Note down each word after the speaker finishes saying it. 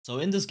So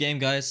in this game,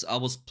 guys, I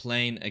was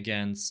playing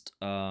against,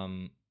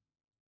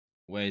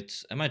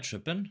 wait, am I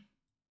tripping?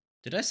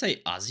 Did I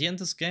say Asi in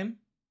this game?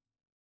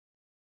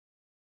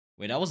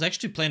 Wait, I was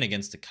actually playing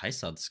against the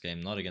KAISA this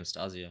game, not against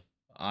Asi.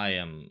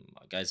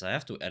 Guys, I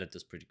have to edit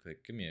this pretty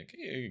quick. Give me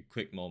a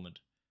quick moment.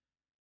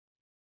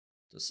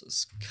 This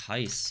is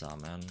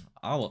KAISA, man.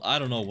 I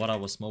don't know what I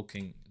was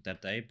smoking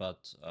that day,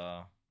 but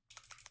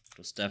it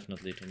was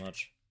definitely too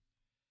much.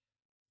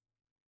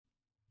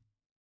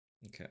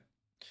 Okay.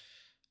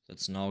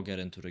 Let's now get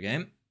into the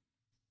game.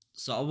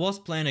 So I was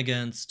playing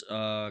against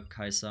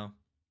KAISA.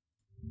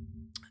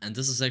 And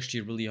this is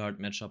actually a really hard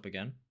matchup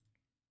again.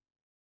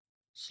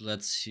 So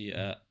let's see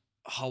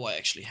how I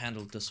actually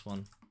handled this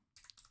one.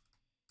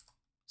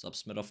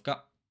 What's up,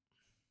 Smitovka?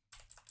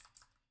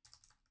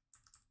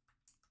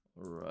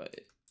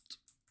 Right.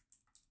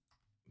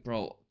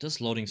 Bro,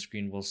 this loading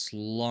screen was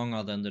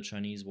longer than the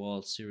Chinese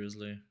wall,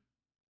 seriously.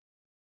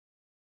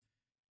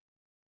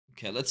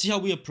 Okay, let's see how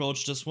we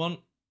approach this one.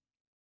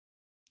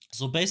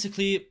 So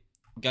basically,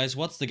 guys,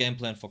 what's the game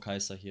plan for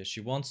KAISA here?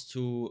 She wants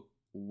to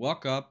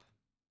walk up.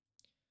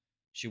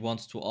 She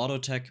wants to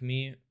auto-attack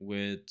me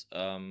with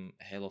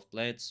Hail of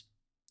Blades.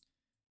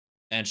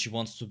 And she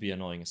wants to be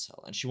annoying as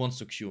hell. And she wants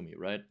to Q me,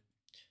 right?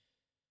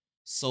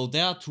 So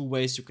there are two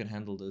ways you can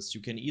handle this.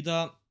 You can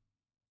either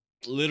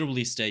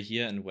literally stay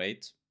here and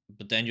wait,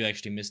 but then you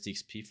actually miss the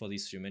XP for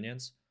these 3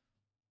 minions.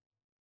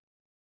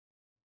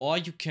 Or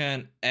you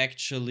can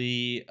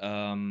actually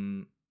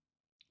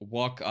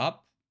walk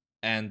up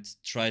and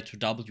try to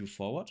W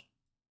forward.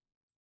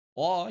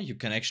 Or you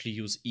can actually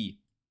use E.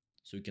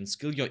 So you can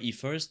skill your E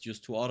first, use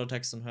 2 auto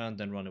attacks on her, and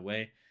then run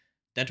away.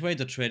 That way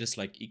the trade is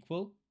like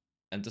equal,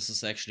 and this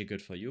is actually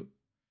good for you.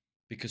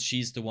 Because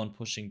she's the one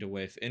pushing the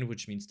wave in,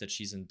 which means that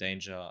she's in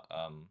danger.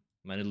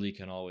 My Nidalee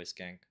can always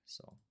gank,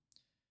 so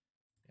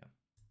yeah.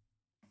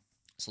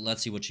 So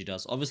let's see what she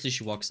does. Obviously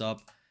she walks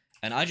up,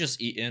 and I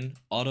just E in,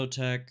 auto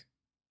attack,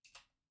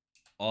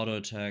 auto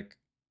attack,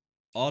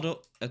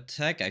 auto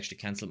attack. I actually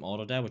cancel him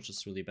auto there, which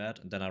is really bad,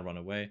 and then I run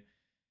away.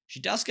 She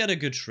does get a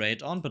good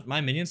trade on, but my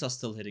minions are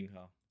still hitting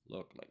her.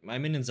 Look, like my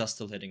minions are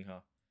still hitting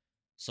her.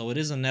 So it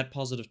is a net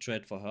positive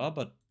trade for her,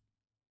 but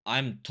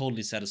I'm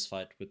totally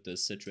satisfied with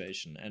this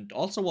situation. And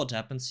also what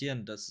happens here,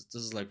 and this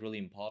is like really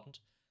important,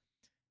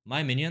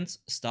 my minions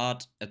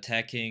start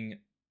attacking,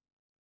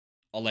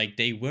 or like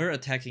they were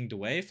attacking the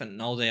wave, and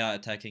now they are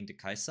attacking the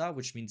KAISA,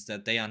 which means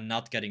that they are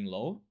not getting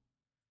low.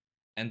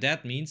 And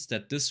that means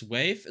that this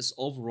wave is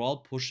overall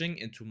pushing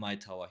into my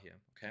tower here,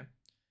 okay?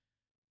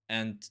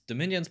 And the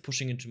minions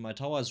pushing into my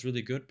tower is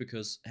really good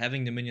because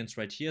having the minions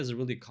right here is a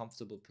really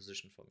comfortable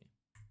position for me.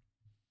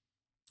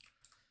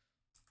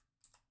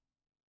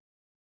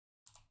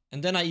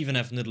 And then I even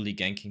have Nidalee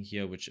ganking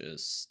here, which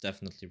is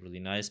definitely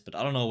really nice. But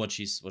I don't know what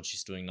she's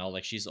doing now.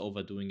 Like she's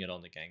overdoing it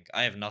on the gank.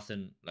 I have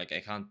nothing. Like I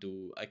can't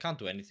do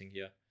anything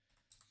here.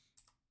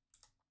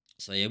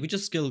 So yeah, we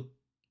just skill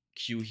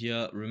Q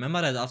here.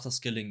 Remember that after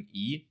skilling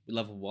E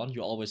level 1,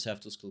 you always have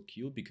to skill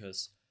Q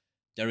because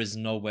there is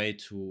no way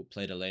to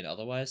play the lane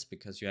otherwise.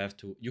 Because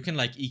you can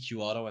like EQ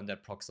auto and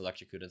that procs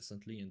electrocute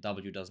instantly, and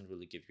W doesn't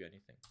really give you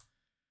anything.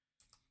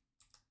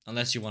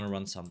 Unless you want to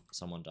run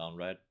someone down,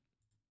 right?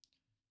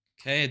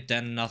 Okay,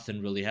 then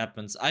nothing really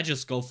happens. I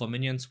just go for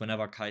minions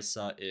whenever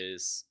KAISA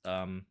is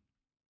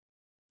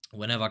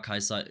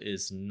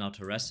not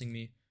harassing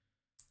me.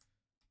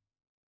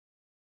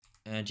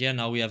 And yeah,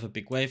 now we have a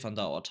big wave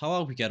under our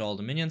tower. We get all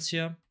the minions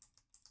here.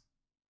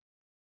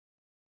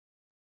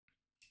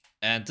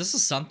 And this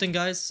is something,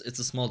 guys. It's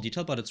a small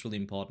detail, but it's really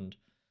important.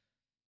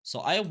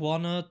 So I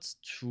wanted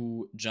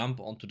to jump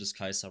onto this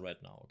KAISA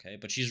right now, okay?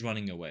 But she's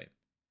running away.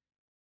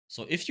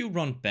 So if you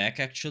run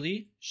back,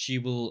 actually, she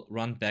will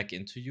run back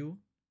into you.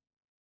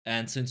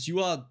 And since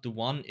you are the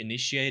one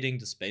initiating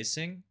the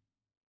spacing,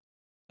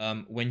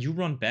 when you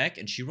run back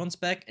and she runs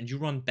back and you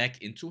run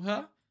back into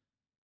her,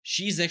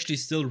 she's actually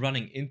still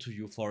running into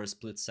you for a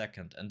split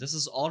second. And this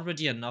is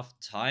already enough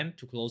time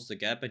to close the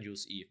gap and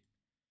use E.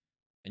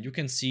 And you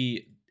can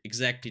see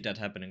exactly that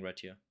happening right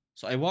here.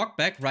 So I walked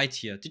back right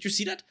here. Did you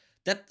see that?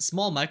 That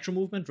small micro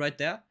movement right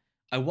there?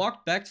 I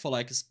walked back for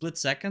like a split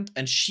second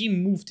and she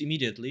moved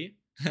immediately.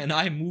 And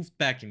I moved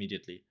back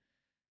immediately.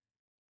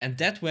 And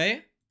that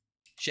way,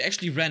 she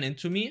actually ran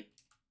into me.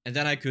 And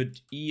then I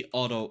could E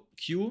auto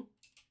Q,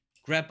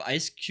 grab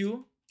Ice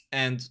Q,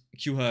 and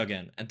Q her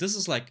again. And this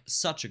is like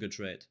such a good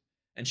trade.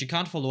 And she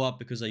can't follow up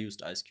because I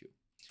used Ice Q.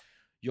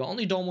 You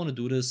only don't want to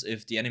do this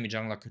if the enemy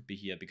jungler could be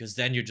here, because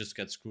then you just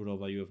get screwed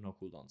over, you have no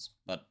cooldowns.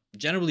 But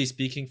generally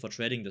speaking, for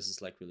trading, this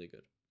is like really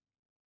good.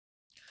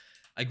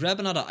 I grab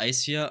another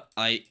Ice here,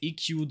 I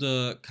EQ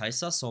the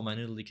KAISA, so my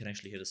Nidalee can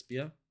actually hit a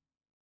spear.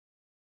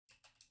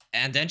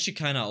 And then she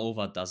kinda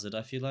overdoes it,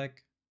 I feel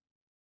like.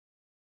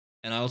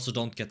 And I also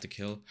don't get the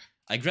kill.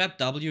 I grabbed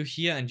W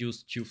here and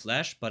used Q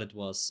flash, but it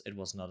was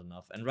not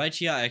enough. And right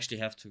here I actually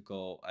have to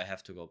go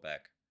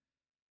back.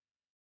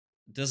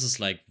 This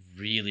is like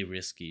really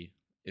risky.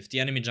 If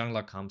the enemy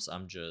jungler comes,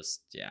 I'm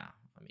just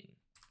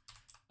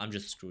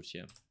screwed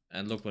here.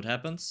 And look what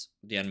happens.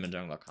 The enemy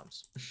jungler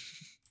comes.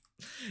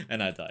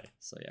 And I die.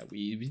 So yeah,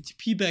 we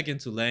TP back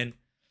into lane.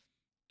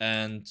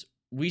 And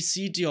we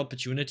see the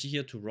opportunity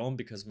here to roam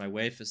because my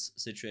wave is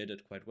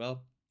situated quite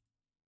well.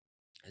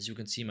 As you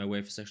can see, my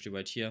wave is actually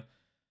right here.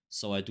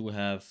 So I do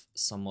have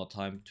some more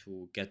time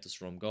to get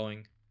this roam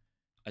going.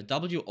 I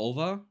W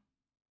over.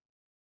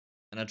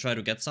 And I try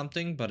to get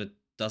something, but it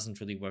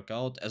doesn't really work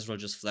out. Ezreal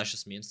just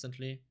flashes me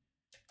instantly.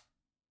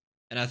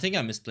 And I think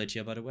I misplayed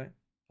here, by the way.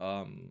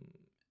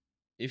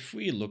 If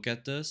we look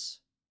at this,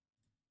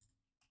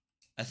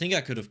 I think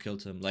I could have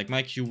killed him. Like,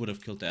 my Q would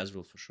have killed the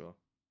Ezreal for sure.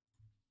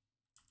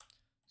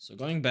 So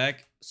going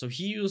back, so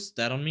he used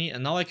that on me,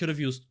 and now I could have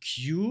used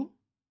Q,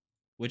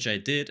 which I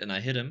did, and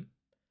I hit him.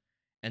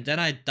 And then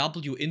I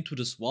W into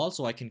this wall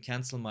so I can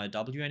cancel my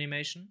W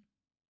animation.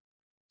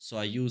 So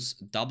I use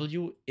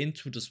W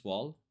into this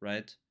wall,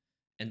 right?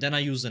 And then I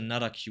use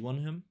another Q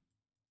on him.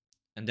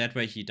 And that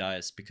way he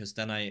dies, because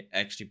then I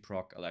actually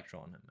proc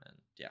Electro on him, and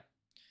yeah.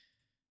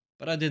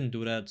 But I didn't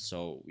do that,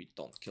 so we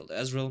don't kill the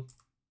Ezreal.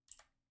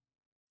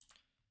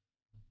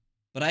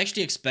 But I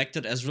actually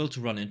expected Ezreal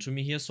to run into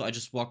me here, so I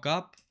just walk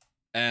up,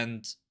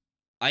 and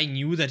I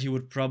knew that he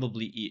would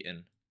probably E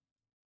in.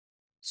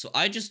 So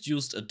I just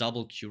used a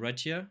double Q right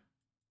here.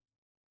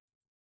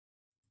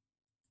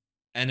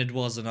 And it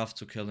was enough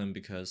to kill him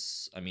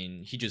because, I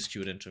mean, he just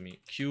Q'd into me.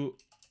 Q,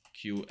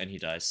 Q, and he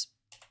dies.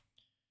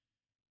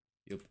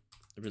 Yup.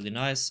 Really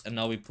nice. And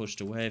now we push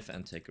the wave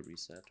and take a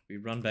reset. We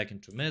run back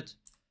into mid.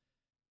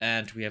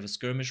 And we have a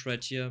skirmish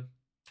right here.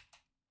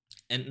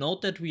 And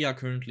note that we are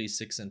currently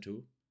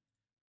 6-2.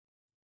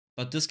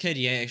 But this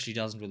KDA actually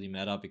doesn't really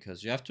matter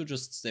because you have to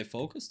just stay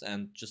focused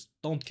and just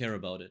don't care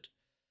about it.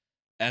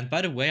 And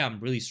by the way, I'm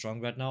really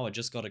strong right now. I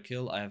just got a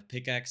kill. I have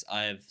pickaxe,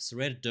 I have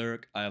serrated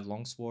dirk, I have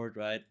longsword,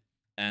 right?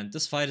 And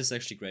this fight is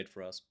actually great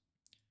for us.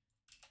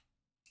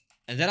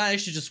 And then I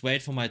actually just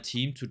wait for my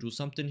team to do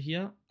something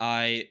here.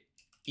 I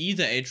E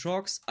the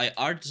Aatrox, I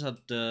art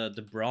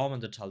the Braum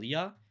and the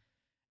Talia.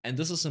 And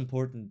this is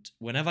important.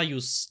 Whenever you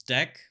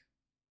stack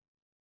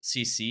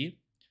CC,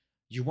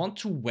 you want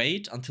to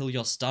wait until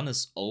your stun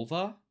is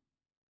over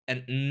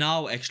and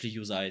now actually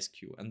use Ice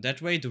Q. And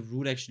that way the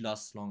root actually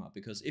lasts longer.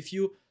 Because if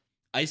you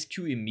Ice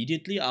Q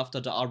immediately after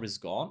the R is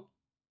gone,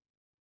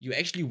 you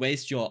actually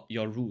waste your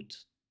root,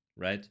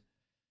 right?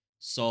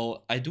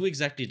 So I do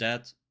exactly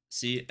that.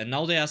 See, and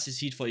now they are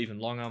CC'd for even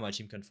longer. My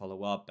team can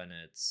follow up, and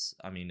it's,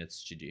 I mean,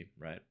 it's GG,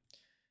 right?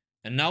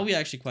 And now we're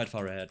actually quite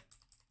far ahead.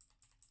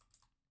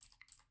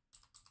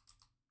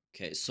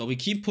 Okay, so we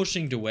keep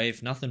pushing the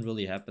wave. Nothing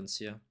really happens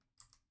here.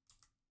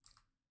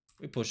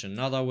 We push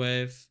another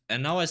wave.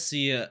 And now I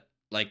see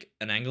like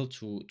an angle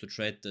to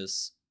trade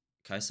this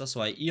KAISA.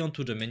 So I E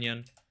onto the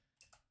minion.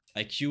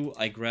 I Q,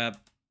 I grab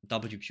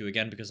WQ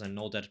again because I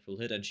know that it will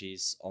hit and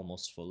she's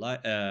almost full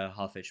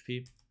half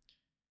HP.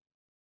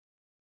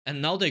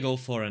 And now they go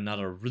for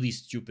another really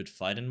stupid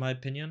fight, in my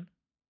opinion.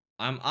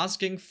 I'm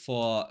asking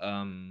for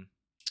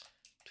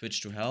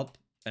Twitch to help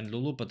and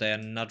Lulu, but they are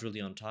not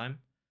really on time.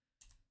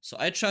 So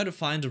I try to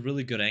find a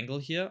really good angle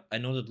here. I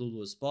know that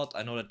Lulu is bot.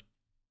 I know that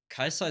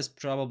KAISA is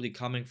probably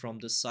coming from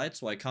this side,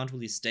 so I can't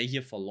really stay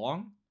here for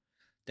long.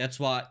 That's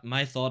why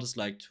my thought is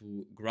like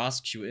to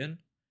grass Q in.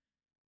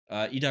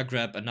 Either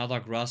grab another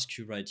grass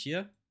Q right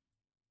here.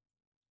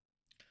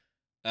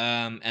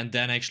 And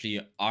then actually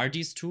R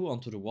these two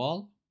onto the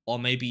wall. Or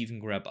maybe even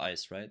grab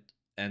ice, right?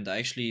 And I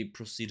actually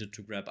proceeded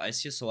to grab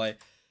ice here. So I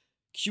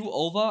Q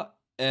over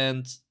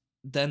and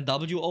then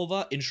W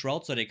over in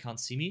Shroud so they can't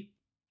see me.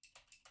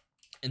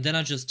 And then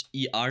I just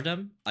ER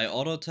them. I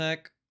auto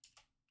attack,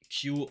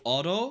 Q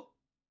auto.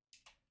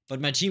 But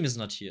my team is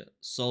not here.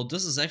 So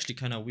this is actually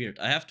kind of weird.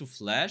 I have to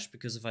flash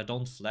because if I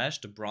don't flash,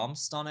 the Braum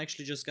stun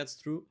actually just gets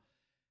through.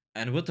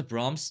 And with the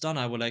Braum stun,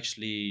 I will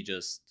actually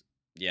just,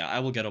 yeah, I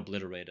will get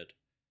obliterated.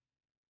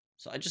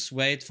 So I just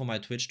wait for my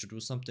Twitch to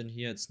do something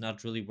here. It's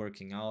not really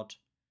working out.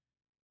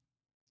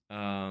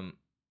 And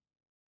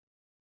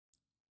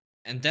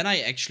then I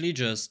actually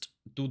just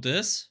do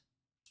this.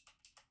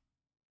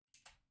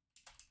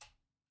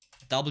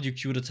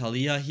 WQ the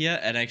Talia here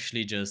and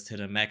actually just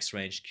hit a max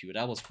range Q.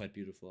 That was quite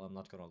beautiful, I'm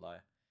not gonna lie.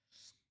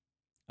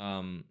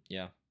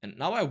 Yeah. And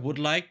now I would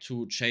like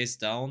to chase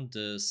down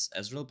this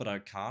Ezreal, but I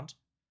can't.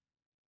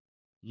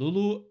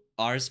 Lulu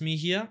R's me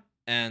here.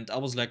 And I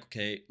was like,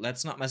 okay,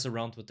 let's not mess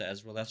around with the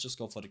Ezreal. Let's just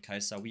go for the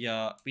KAISA.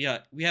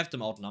 We have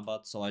them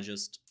outnumbered, so I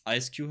just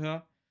Ice Q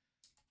her,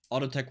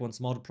 auto attack once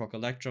more to proc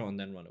Electro, and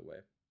then run away.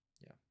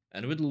 Yeah.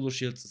 And with Lulu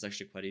shields, it's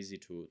actually quite easy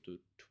to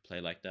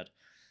play like that.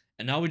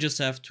 And now we just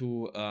have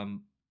to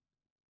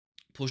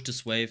push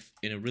this wave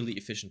in a really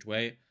efficient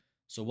way.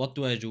 So what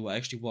do? I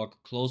actually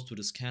walk close to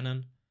this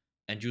cannon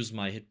and use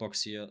my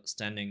hitbox here,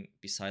 standing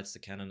besides the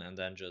cannon, and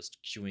then just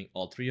queuing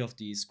all three of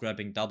these,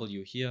 grabbing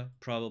W here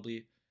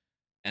probably.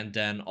 And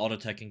then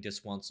auto-attacking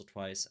this once or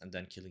twice, and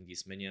then killing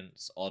these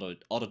minions,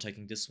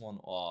 auto-attacking this one,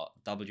 or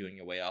Wing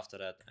away after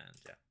that, and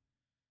yeah.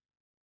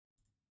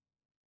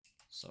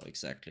 So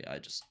exactly, I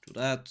just do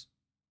that.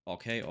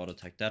 Okay,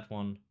 auto-attack that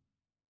one.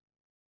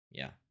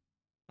 Yeah.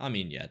 I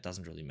mean, yeah, it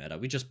doesn't really matter.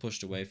 We just push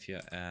the wave here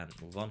and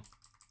move on.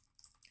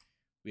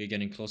 We are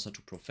getting closer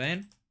to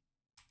Profane.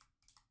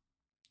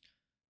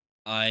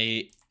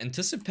 I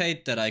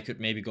anticipate that I could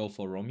maybe go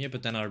for Roam here,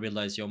 but then I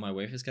realize, yo, my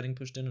wave is getting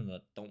pushed in and I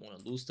don't want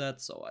to lose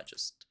that, so I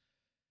just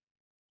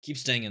keep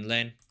staying in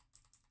lane.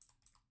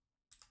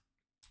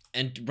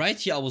 And right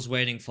here I was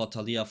waiting for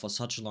Talia for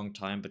such a long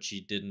time, but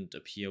she didn't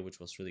appear, which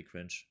was really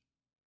cringe.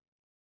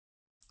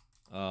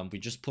 We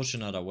just push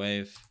another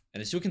wave.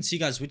 And as you can see,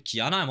 guys, with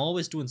Qiyana, I'm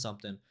always doing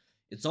something.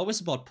 It's always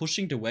about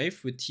pushing the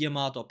wave with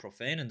Tiamat or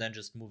Profane and then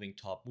just moving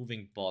top,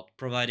 moving bot,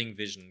 providing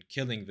vision,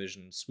 killing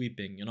vision,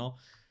 sweeping, you know?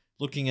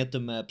 Looking at the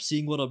map,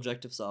 seeing what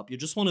objectives are up. You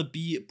just want to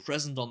be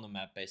present on the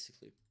map,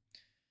 basically.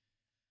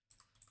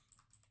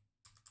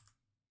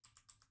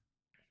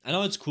 I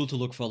know it's cool to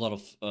look for a lot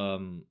of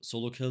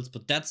solo kills,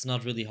 but that's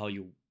not really how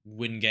you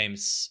win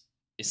games,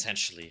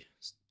 essentially.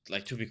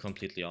 Like, to be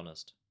completely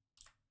honest.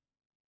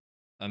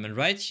 And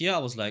right here, I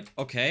was like,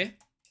 okay.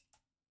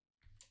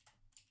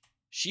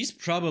 She's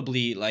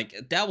probably, like,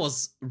 that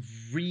was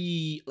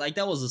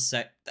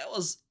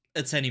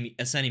a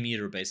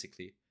centimeter,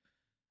 basically.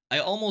 I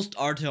almost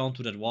RT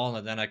onto that wall,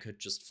 and then I could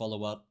just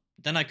follow up.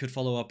 Then I could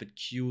follow up with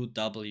Q,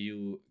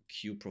 W,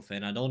 Q,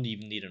 Profane. I don't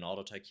even need an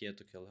auto tag here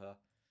to kill her.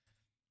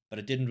 But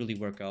it didn't really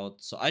work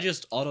out. So I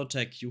just auto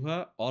tag Q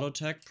her, auto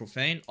tag,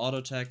 Profane,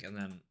 auto tag, and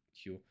then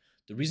Q.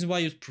 The reason why I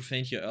used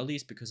Profane here early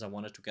is because I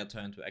wanted to get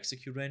her into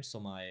execute range, so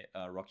my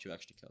Rock Q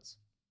actually kills.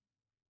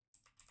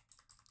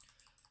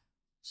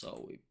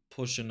 So we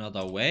push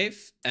another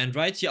wave. And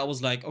right here I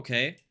was like,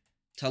 okay,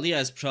 Talia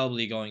is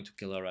probably going to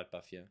kill her red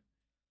buff here.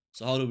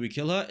 So how do we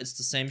kill her? It's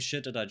the same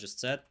shit that I just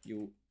said.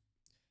 You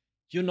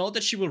know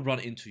that she will run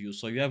into you,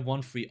 so you have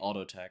one free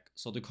auto tag.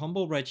 So the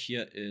combo right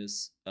here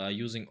is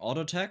using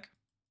auto tag,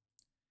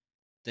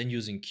 then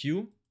using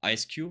Q,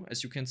 Ice Q,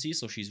 as you can see,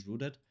 so she's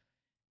rooted.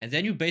 And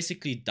then you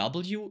basically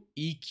W,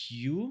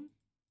 EQ,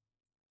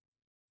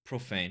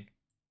 Profane.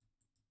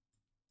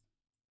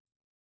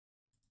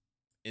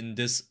 In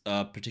this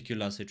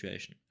particular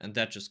situation. And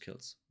that just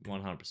kills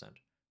 100%.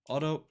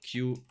 Auto,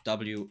 Q,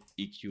 W,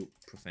 EQ,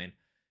 Profane.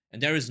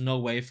 And there is no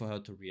way for her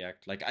to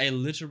react. Like, I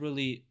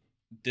literally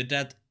did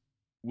that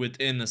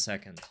within a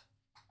second.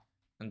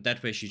 And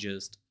that way she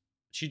just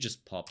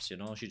pops, you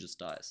know? She just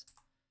dies.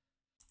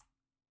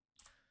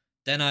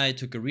 Then I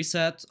took a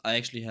reset. I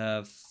actually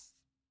have...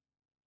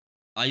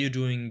 Are you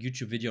doing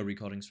YouTube video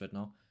recordings right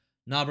now?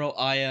 Nah, bro,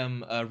 I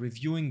am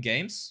reviewing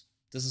games.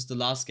 This is the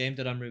last game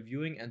that I'm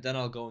reviewing, and then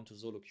I'll go into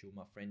solo queue,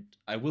 my friend.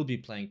 I will be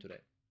playing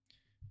today.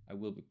 I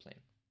will be playing.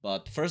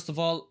 But first of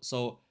all,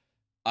 so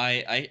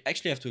I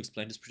actually have to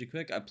explain this pretty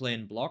quick. I play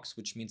in blocks,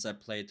 which means I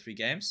play 3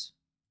 games.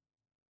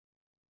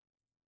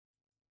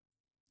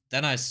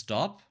 Then I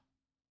stop.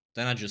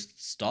 Then I just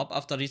stop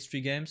after these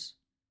 3 games.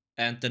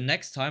 And the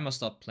next time I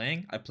start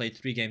playing, I play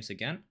 3 games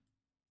again.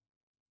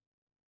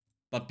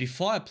 But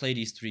before I play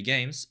these 3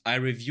 games, I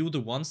review the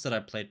ones that I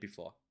played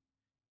before.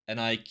 And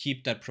I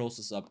keep that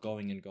process up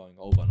going and going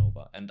over and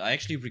over. And I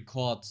actually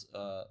record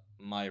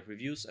my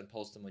reviews and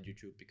post them on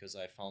YouTube because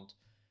I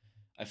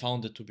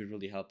found it to be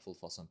really helpful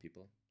for some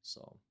people.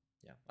 So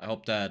yeah, I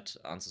hope that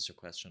answers your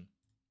question.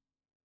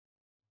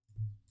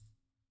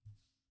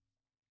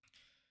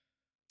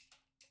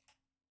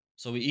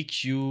 So we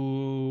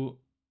EQ.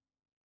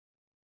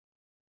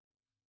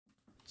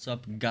 What's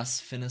up,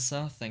 Gus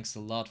Finisher? Thanks a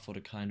lot for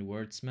the kind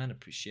words, man.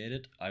 Appreciate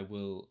it. I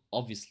will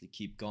obviously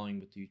keep going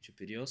with the YouTube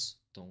videos.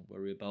 Don't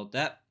worry about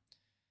that.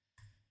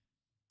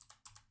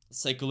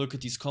 Let's take a look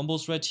at these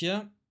combos right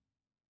here.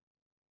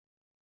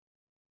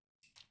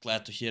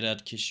 Glad to hear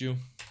that, Kishu.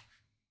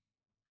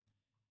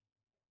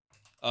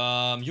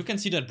 You can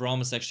see that Braum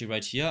is actually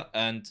right here.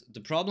 And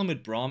the problem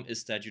with Braum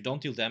is that you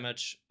don't deal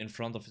damage in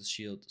front of his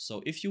shield.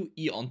 So if you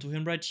E onto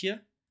him right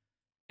here,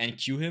 and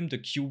Q him, the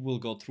Q will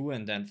go through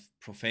and then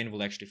Profane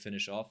will actually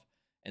finish off.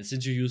 And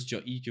since you used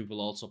your E, you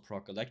will also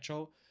proc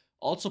Electro.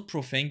 Also,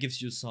 Profane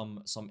gives you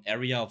some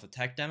area of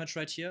attack damage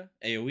right here,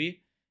 AoE.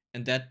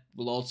 And that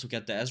will also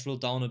get the Ezreal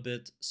down a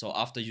bit. So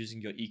after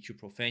using your EQ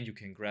Profane, you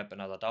can grab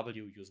another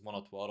W, use 1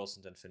 or 2 autos,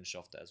 and then finish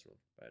off the Ezreal,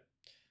 right?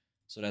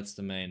 So that's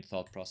the main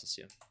thought process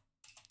here.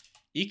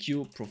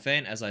 EQ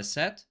Profane, as I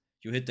said,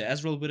 you hit the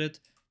Ezreal with it.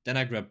 Then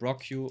I grab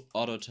Rock Q,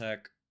 auto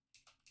attack,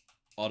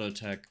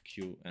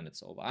 Q, and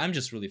it's over. I'm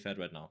just really fed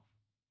right now.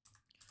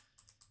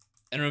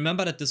 And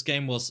remember that this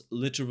game was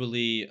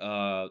literally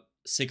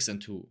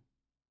 6-2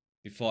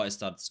 before I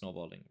started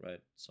snowballing,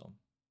 right? So.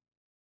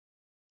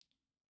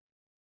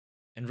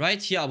 And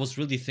right here I was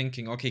really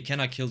thinking, okay, can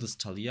I kill this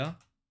Talia?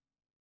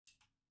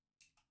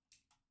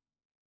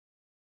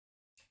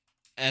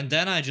 And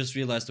then I just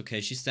realized,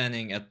 okay, she's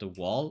standing at the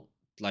wall.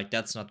 Like,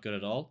 that's not good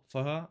at all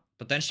for her.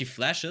 But then she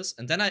flashes,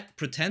 and then I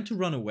pretend to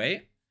run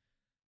away.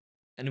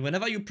 And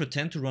whenever you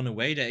pretend to run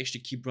away, they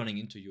actually keep running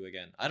into you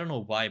again. I don't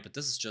know why, but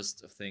this is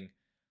just a thing.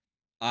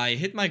 I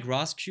hit my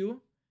grass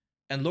Q,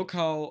 and look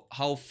how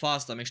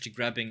fast I'm actually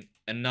grabbing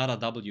another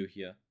W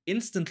here.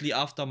 Instantly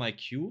after my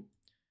Q,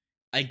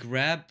 I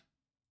grab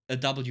a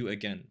W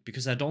again,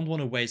 because I don't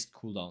want to waste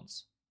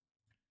cooldowns.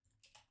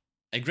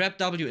 I grab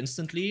W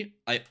instantly,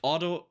 I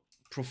auto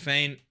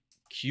Profane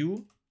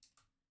Q,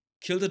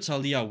 kill the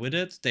Talia with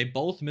it. They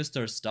both missed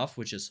their stuff,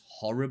 which is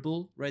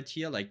horrible right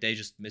here. Like, they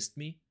just missed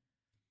me.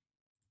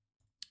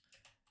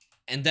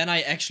 And then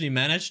I actually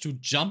managed to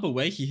jump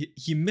away.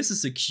 He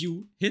misses a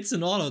Q, hits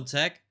an auto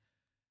attack,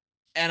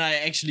 and I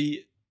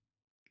actually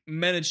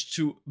managed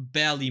to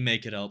barely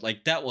make it out.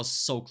 Like, that was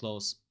so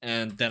close.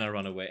 And then I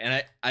run away.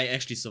 And I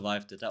actually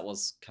survived it. That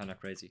was kind of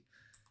crazy.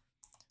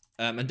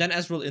 And then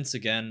Ezreal ints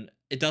again.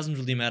 It doesn't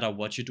really matter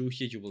what you do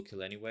here, you will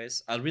kill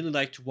anyways. I really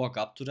like to walk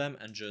up to them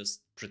and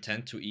just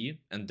pretend to E,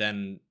 and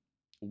then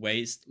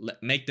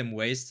make them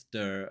waste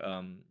their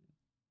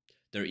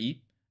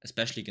E,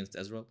 especially against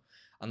Ezreal.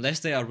 Unless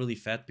they are really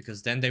fat,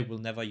 because then they will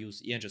never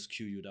use E and just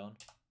Q you down.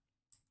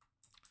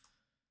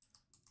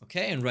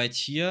 Okay, and right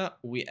here,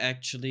 we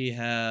actually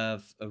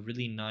have a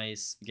really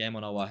nice game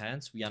on our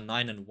hands. We are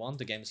 9-1,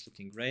 the game is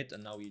looking great,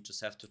 and now we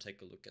just have to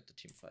take a look at the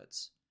team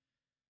fights.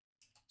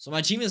 So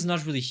my team is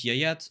not really here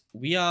yet.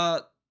 We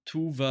are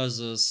 2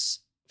 versus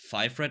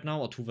 5 right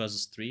now, or 2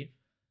 versus 3.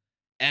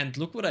 And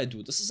look what I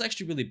do. This is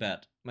actually really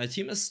bad. My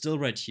team is still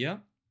right here.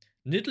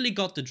 Nidalee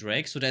got the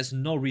Drake, so there's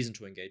no reason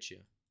to engage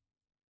here.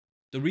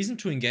 The reason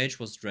to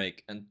engage was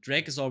Drake, and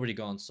Drake is already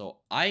gone, so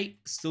I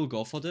still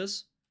go for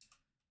this.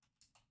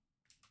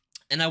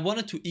 And I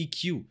wanted to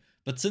EQ,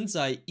 but since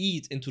I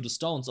E'd into the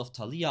stones of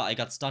Talia, I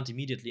got stunned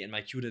immediately and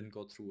my Q didn't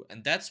go through.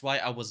 And that's why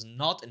I was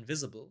not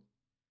invisible.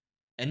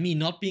 And me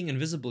not being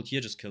invisible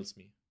here just kills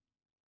me.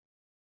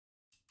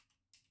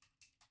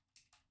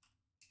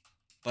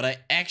 But I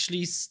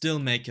actually still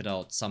make it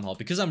out somehow,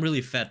 because I'm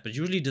really fat, but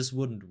usually this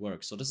wouldn't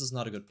work, so this is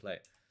not a good play.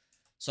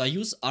 So I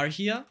use R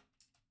here,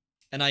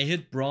 and I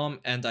hit Braum,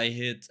 and I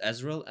hit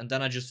Ezreal, and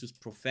then I just use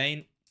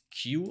Profane,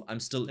 Q,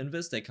 I'm still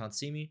invis, they can't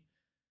see me.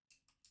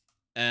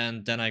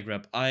 And then I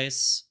grab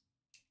Ice,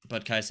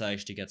 but KAISA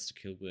actually gets the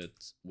kill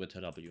with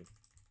her W.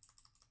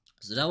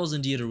 So that was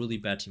indeed a really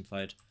bad team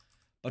fight.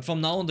 But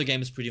from now on, the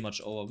game is pretty much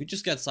over. We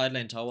just get side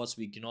lane towers,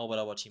 we ignore what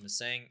our team is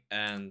saying,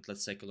 and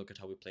let's take a look at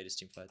how we play these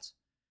team fights.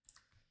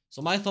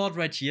 So my thought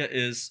right here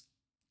is,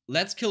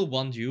 let's kill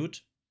one dude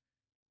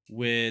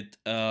with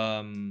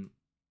EQ.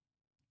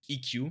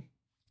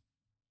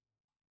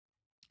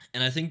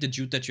 And I think the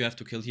dude that you have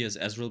to kill here is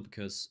Ezreal,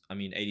 because, I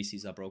mean,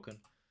 ADCs are broken.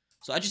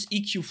 So I just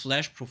EQ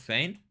Flash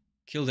Profane,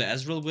 kill the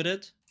Ezreal with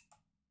it.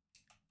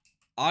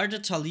 R the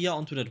Talia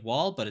onto that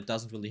wall, but it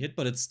doesn't really hit,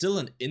 but it's still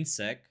an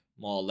insect,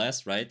 more or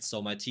less, right?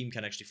 So my team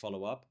can actually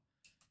follow up.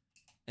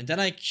 And then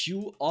I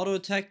Q auto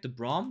attack the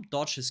Braum,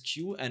 dodge his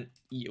Q, and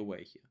E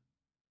away here.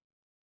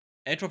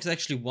 Aatrox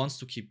actually wants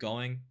to keep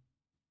going,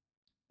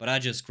 but I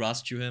just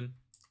grass Q him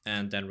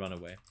and then run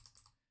away.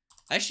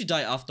 I actually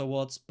die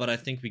afterwards, but I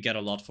think we get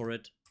a lot for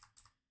it.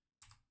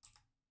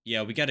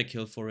 Yeah, we get a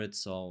kill for it,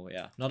 so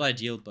yeah, not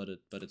ideal, but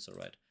it's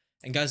alright.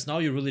 And guys, now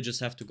you really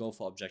just have to go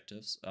for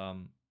objectives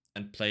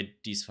and play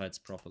these fights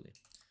properly.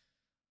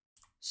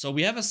 So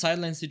we have a side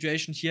lane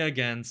situation here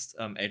against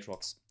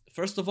Aatrox.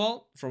 First of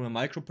all, from a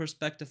micro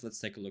perspective, let's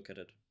take a look at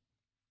it.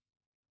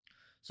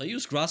 So I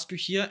use grass Q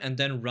here and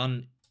then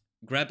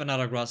grab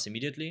another grass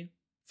immediately,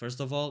 first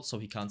of all, so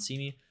he can't see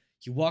me.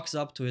 He walks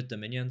up to hit the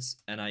minions,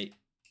 and I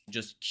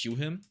just Q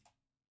him.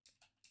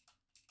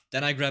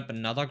 Then I grab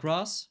another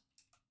grass,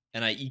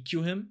 and I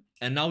EQ him,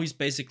 and now he's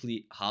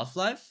basically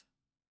Half-Life.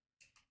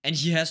 And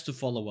he has to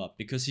follow up,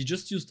 because he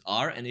just used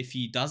R, and if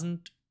he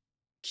doesn't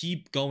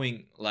keep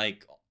going,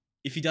 like,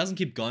 if he doesn't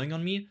keep going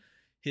on me,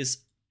 his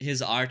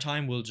R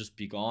time will just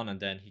be gone, and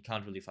then he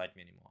can't really fight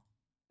me anymore.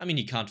 I mean,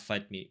 he can't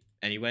fight me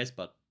anyways,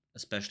 but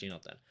especially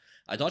not then.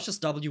 I dodge his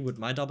W with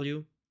my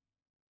W,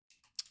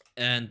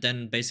 and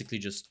then basically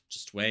just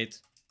wait.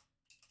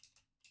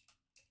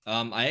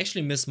 I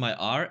actually miss my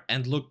R,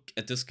 and look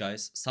at this,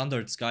 guys.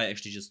 Sundered Sky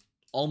actually just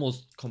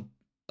almost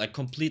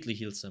completely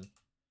heals him.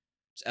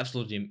 It's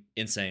absolutely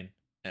insane,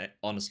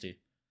 honestly.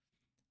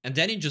 And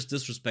then he just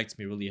disrespects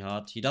me really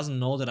hard. He doesn't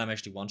know that I'm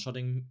actually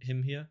one-shotting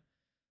him here.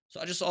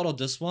 So I just auto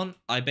this one.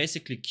 I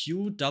basically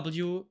Q,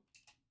 W,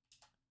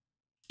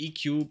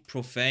 EQ,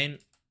 Profane,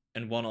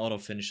 and one auto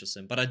finishes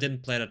him. But I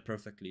didn't play that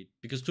perfectly,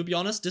 because to be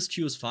honest, this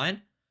Q is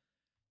fine.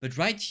 But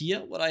right here,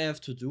 what I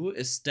have to do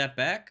is step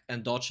back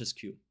and dodge his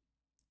Q.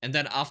 And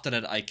then after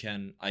that, I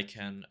can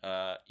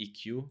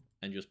EQ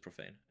and use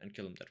Profane and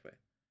kill him that way.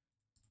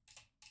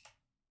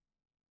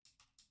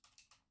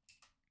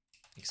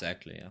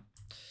 Exactly, yeah.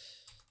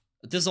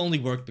 This only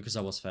worked because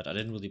I was fat. I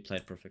didn't really play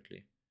it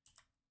perfectly.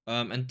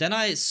 And then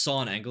I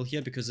saw an angle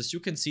here, because as you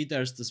can see,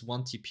 there's this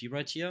one TP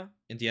right here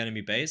in the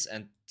enemy base,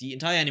 and the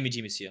entire enemy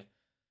team is here.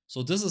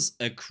 So this is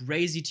a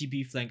crazy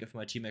TP flank if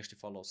my team actually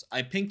follows.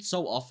 I pinged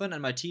so often,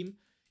 and my team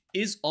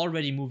is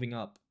already moving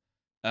up.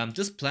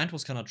 This plant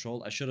was kind of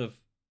troll. I should have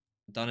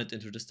done it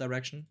into this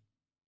direction.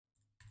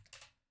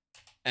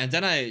 And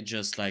then I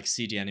just like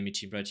see the enemy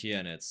team right here,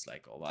 and it's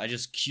like over. I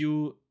just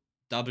Q,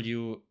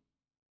 W,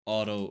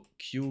 auto,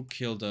 Q,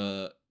 kill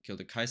the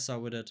KAISA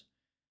with it.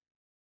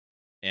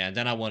 And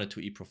then I wanted to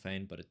E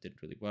Profane, but it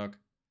didn't really work.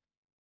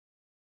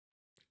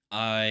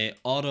 I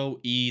auto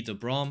E the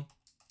Braum,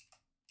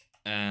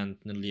 and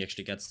Nidalee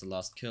actually gets the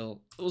last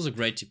kill. It was a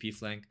great TP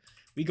flank.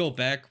 We go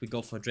back, we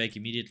go for Drake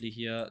immediately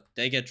here.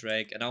 They get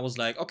Drake, and I was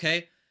like,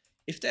 okay,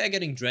 if they're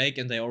getting Drake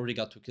and they already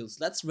got 2 kills,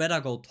 let's rather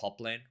go top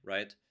lane,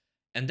 right?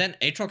 And then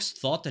Aatrox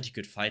thought that he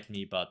could fight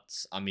me,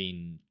 but I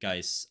mean,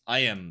 guys, I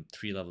am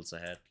 3 levels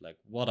ahead. Like,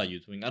 what are you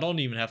doing? I don't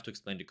even have to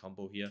explain the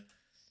combo here.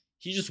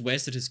 He just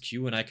wasted his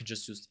Q, and I can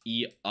just use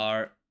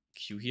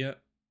ERQ here.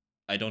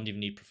 I don't even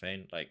need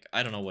Profane. Like,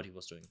 I don't know what he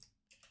was doing.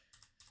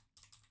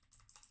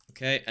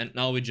 Okay, and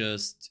now we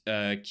just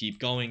keep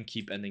going,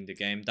 keep ending the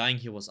game. Dying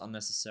here was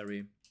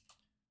unnecessary.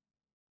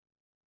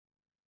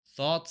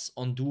 Thoughts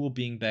on Duo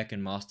being back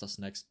in Masters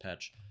next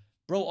patch?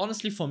 Bro,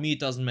 honestly, for me, it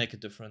doesn't make a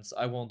difference.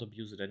 I won't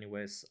abuse it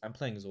anyways. I'm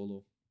playing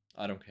solo.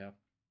 I don't care.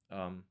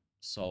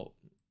 So...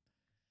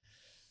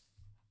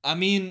 I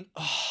mean,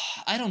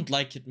 I don't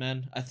like it,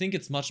 man. I think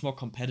it's much more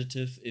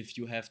competitive if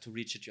you have to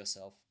reach it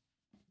yourself.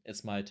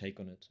 It's my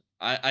take on it.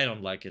 I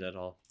don't like it at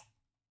all.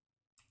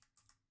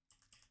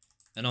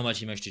 And now my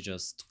team actually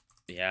just...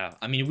 Yeah,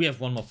 I mean, we have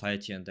one more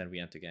fight here and then we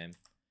end the game.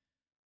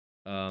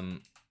 Nah,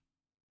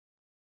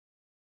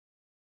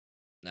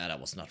 that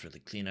was not really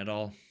clean at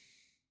all.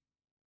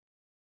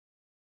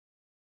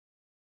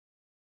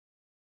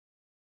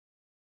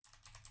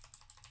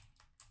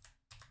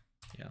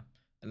 Yeah.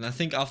 And I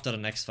think after the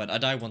next fight, I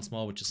die once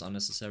more, which is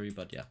unnecessary,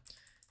 but yeah.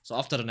 So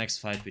after the next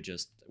fight, we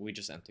just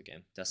end the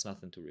game. There's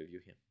nothing to review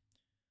here.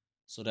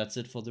 So that's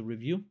it for the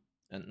review.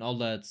 And now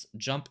let's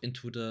jump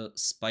into the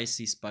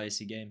spicy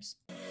games.